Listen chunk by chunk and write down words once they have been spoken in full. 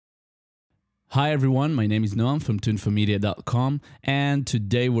Hi everyone, my name is Noam from tuneformedia.com, and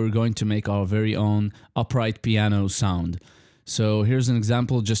today we're going to make our very own upright piano sound. So here's an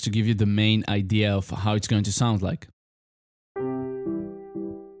example just to give you the main idea of how it's going to sound like.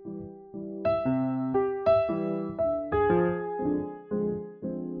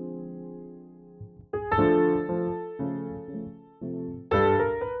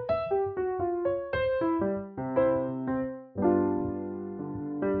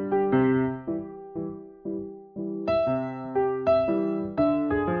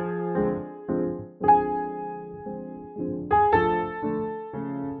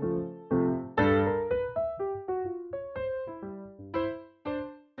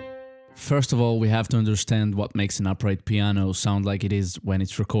 First of all, we have to understand what makes an upright piano sound like it is when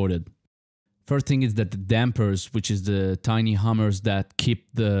it's recorded. First thing is that the dampers, which is the tiny hummers that keep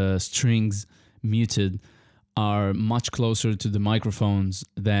the strings muted, are much closer to the microphones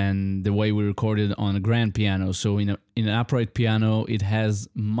than the way we recorded on a grand piano. So in an upright piano, it has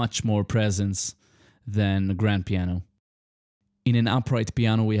much more presence than a grand piano. In an upright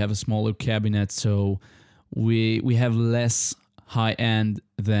piano, we have a smaller cabinet, so we have less high end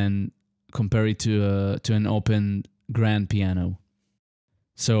than compared to an open grand piano.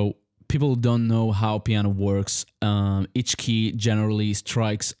 So people don't know how piano works. Each key generally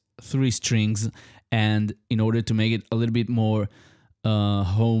strikes 3 strings, and in order to make it a little bit more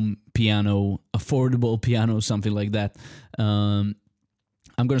home piano, affordable piano, something like that, I'm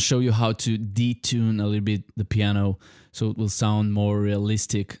going to show you how to detune a little bit the piano so it will sound more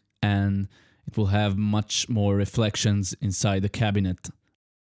realistic and it will have much more reflections inside the cabinet.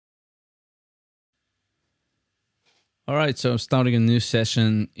 Alright, so I'm starting a new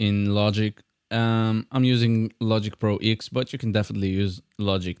session in Logic. I'm using Logic Pro X, but you can definitely use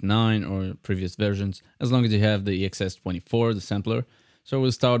Logic 9 or previous versions, as long as you have the EXS24, the sampler. So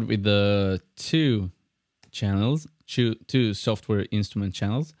we'll start with the two software instrument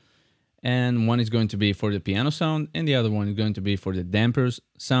channels. And one is going to be for the piano sound, and the other one is going to be for the dampers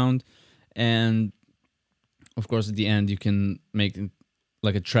sound. And of course, at the end, you can make it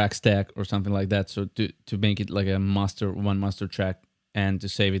like a track stack or something like that. So to make it like one master track and to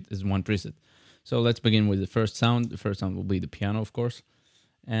save it as one preset. So let's begin with the first sound. The first sound will be the piano, of course.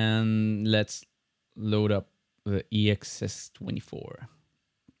 And let's load up the EXS24.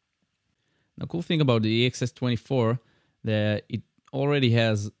 The cool thing about the EXS24 that it already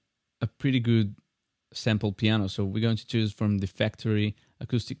has a pretty good sample piano. So we're going to choose from the factory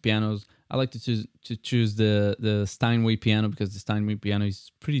acoustic pianos. I like to choose the Steinway piano because the Steinway piano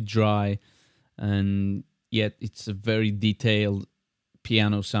is pretty dry, and yet it's a very detailed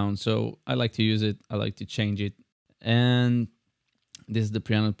piano sound. So I like to use it. I like to change it. And this is the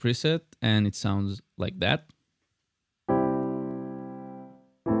piano preset, and it sounds like that.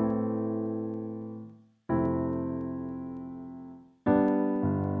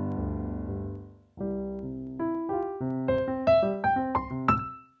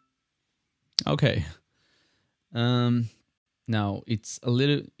 Okay. Now it's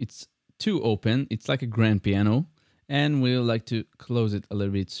too open. It's like a grand piano, and we'll like to close it a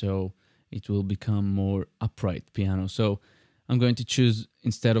little bit so it will become more upright piano. So I'm going to choose,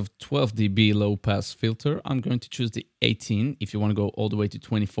 instead of 12 dB low pass filter, I'm going to choose the 18. If you want to go all the way to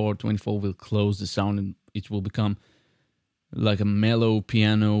 24 will close the sound and it will become like a mellow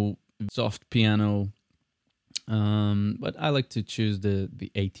piano, soft piano. But I like to choose the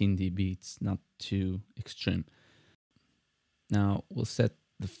 18 dB. It's not too extreme. Now we'll set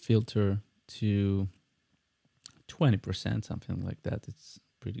the filter to 20%, something like that. It's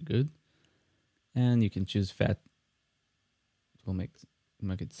pretty good. And you can choose fat. It will make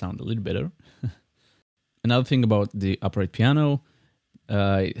it sound a little better. Another thing about the upright piano,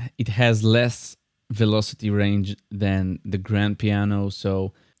 it has less velocity range than the grand piano.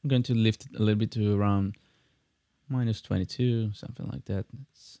 So I'm going to lift it a little bit to around -22, something like that.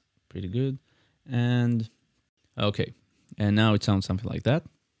 It's pretty good. And okay, and now it sounds something like that.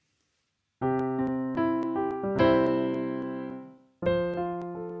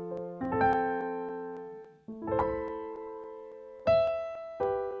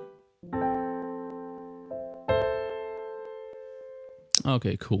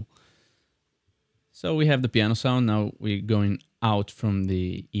 Okay, cool. So we have the piano sound. Now we're going out from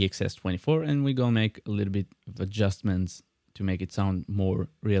the EXS24 and we're gonna make a little bit of adjustments to make it sound more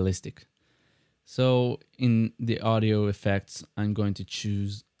realistic. So in the audio effects, I'm going to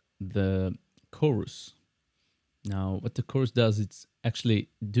choose the chorus. Now what the chorus does, it's actually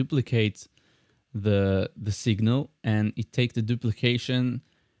duplicates the signal, and it takes the duplication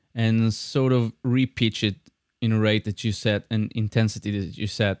and sort of repitch it in a rate that you set and intensity that you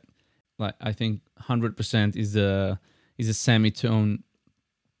set. like I think 100% is a semitone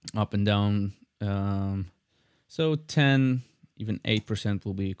up and down. So 10, even 8%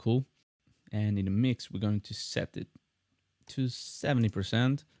 will be cool. And in the mix, we're going to set it to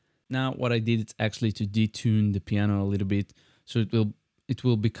 70%. Now, what I did is actually to detune the piano a little bit, so it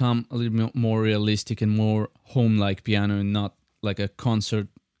will become a little bit more realistic and more home-like piano, and not like a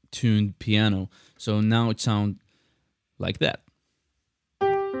concert-tuned piano. So now it sounds like that.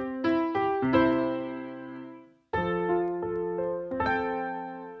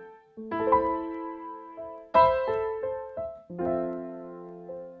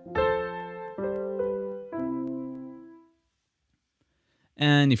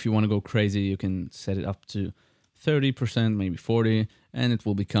 And if you want to go crazy, you can set it up to 30%, maybe 40%, and it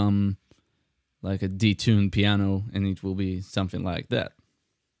will become like a detuned piano, and it will be something like that.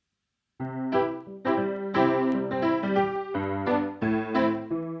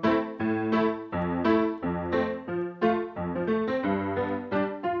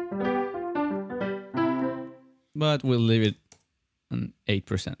 But we'll leave it on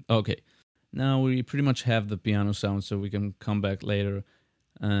 8%. Okay, now we pretty much have the piano sound, so we can come back later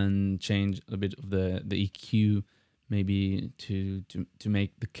and change a bit of the EQ, maybe to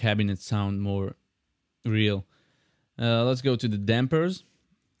make the cabinet sound more real. Let's go to the dampers.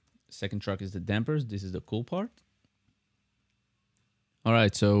 Second track is the dampers. This is the cool part. All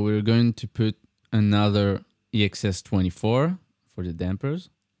right, so we're going to put another EXS24 for the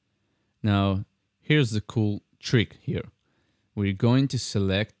dampers. Now, here's the cool trick here. We're going to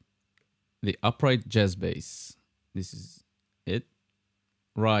select the upright jazz bass. This is it.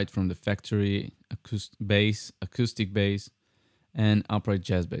 Right from the factory, acoustic bass, and upright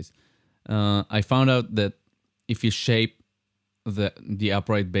jazz bass. I found out that if you shape the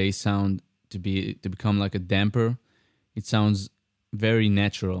upright bass sound to become like a damper, it sounds very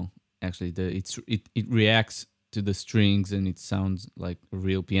natural. Actually, it reacts to the strings and it sounds like a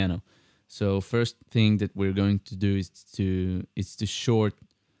real piano. So first thing that we're going to do is to short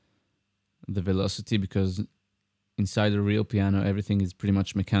the velocity, because inside a real piano everything is pretty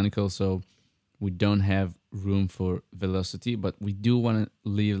much mechanical, so we don't have room for velocity, but we do want to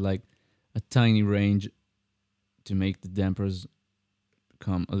leave like a tiny range to make the dampers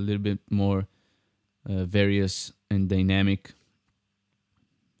become a little bit more various and dynamic.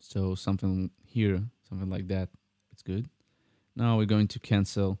 So something here, something like that, it's good. Now we're going to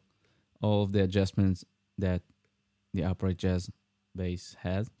cancel all of the adjustments that the upright jazz bass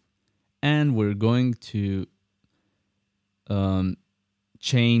has, and we're going to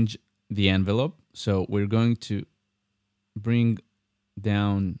change the envelope. So we're going to bring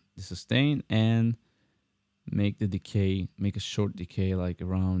down the sustain and make the decay, make a short decay like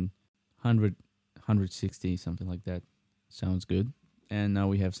around 100, 160, something like that. Sounds good. And now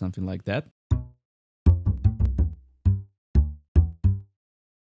we have something like that.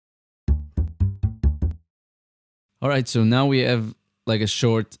 All right, so now we have like a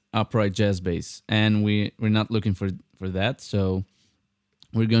short upright jazz bass, and we're not looking for that. So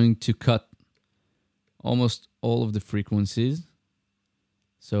we're going to cut almost all of the frequencies.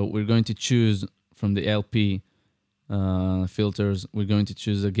 So we're going to choose from the LP filters. We're going to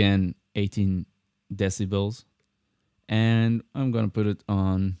choose again 18 decibels, and I'm going to put it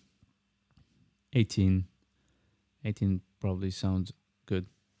on 18. 18 probably sounds good.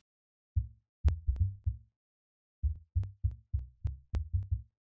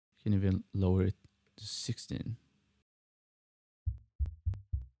 You can even lower it to 16.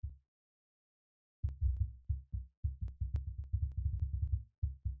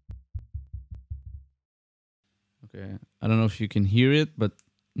 Okay, I don't know if you can hear it, but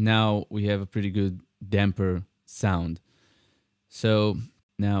now we have a pretty good damper sound. So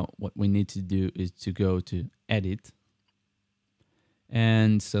now what we need to do is to go to Edit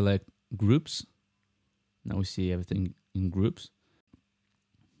and select Groups. Now we see everything in groups.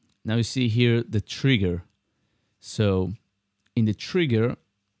 Now you see here the trigger. So in the trigger,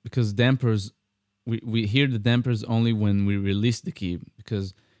 because dampers, we hear the dampers only when we release the key,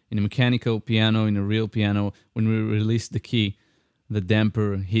 because in a mechanical piano, in a real piano, when we release the key, the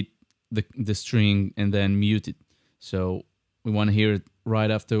damper hit the string and then mute it. So we want to hear it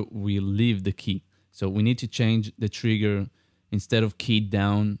right after we leave the key. So we need to change the trigger instead of key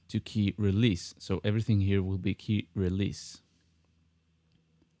down to key release. So everything here will be key release.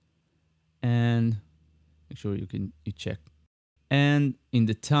 And make sure you check. And in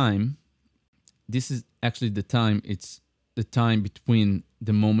the time, this is actually the time, it's the time between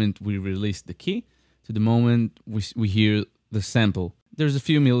the moment we release the key to the moment we hear the sample. There's a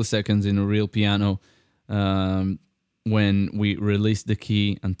few milliseconds in a real piano. when we release the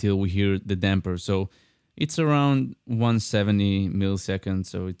key until we hear the damper. So it's around 170 milliseconds,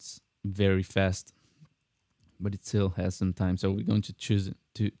 so it's very fast, but it still has some time. So we're going to choose it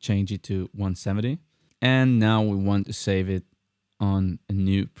to change it to 170. And now we want to save it on a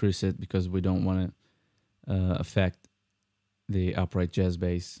new preset because we don't want to affect the upright jazz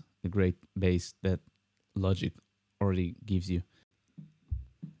bass, the great bass that Logic already gives you.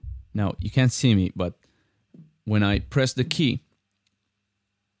 Now you can't see me, but when I press the key,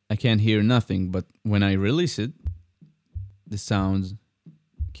 I can't hear nothing, but when I release it, the sound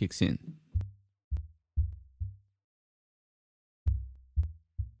kicks in.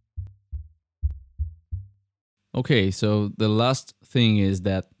 Okay, so the last thing is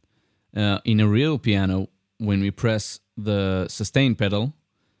that in a real piano, when we press the sustain pedal,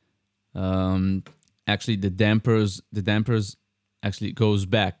 actually the dampers actually goes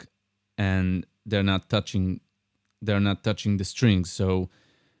back, and they're not touching the strings. So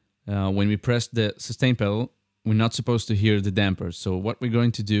when we press the sustain pedal, we're not supposed to hear the dampers. So what we're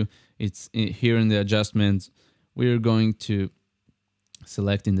going to do, it's here in the adjustments, we're going to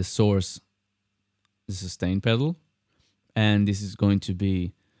select in the source the sustain pedal, and this is going to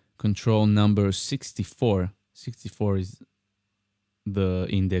be control number 64. 64 is the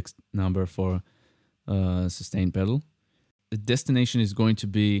index number for sustain pedal. The destination is going to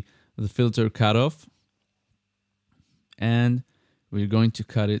be the filter cutoff, and we're going to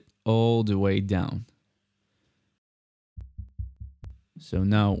cut it all the way down. So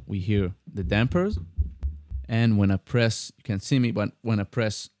now we hear the dampers, and when I press, you can't see me, but when I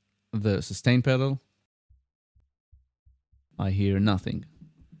press the sustain pedal, I hear nothing.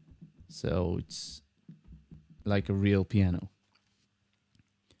 So it's like a real piano.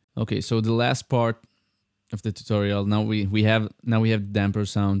 Okay, so the last part of the tutorial, now we have the damper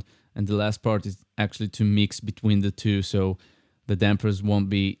sound, and the last part is actually to mix between the two, so the dampers won't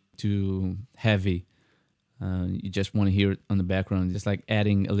be too heavy. You just want to hear it on the background, just like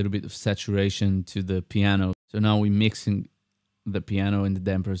adding a little bit of saturation to the piano. So now we're mixing the piano and the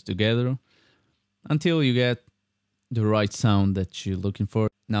dampers together until you get the right sound that you're looking for.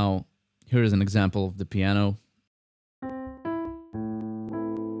 Now, here is an example of the piano.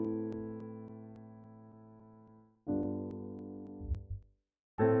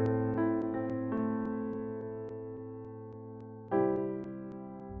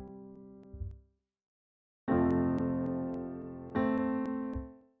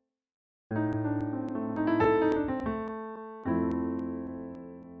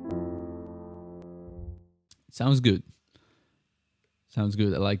 Sounds good. Sounds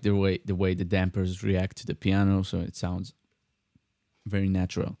good. I like the way the dampers react to the piano, so it sounds very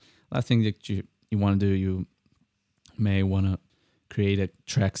natural. Last thing that you want to do, you may want to create a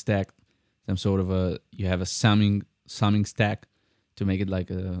track stack, some sort of you have a summing stack to make it like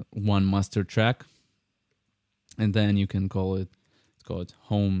a one master track, and then you can call it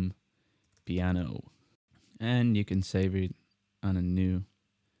home piano, and you can save it on a new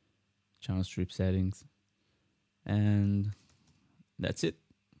channel strip settings. And that's it.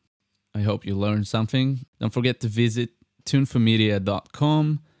 I hope you learned something. Don't forget to visit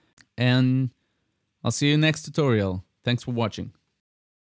tuneformedia.com, and I'll see you next tutorial. Thanks for watching.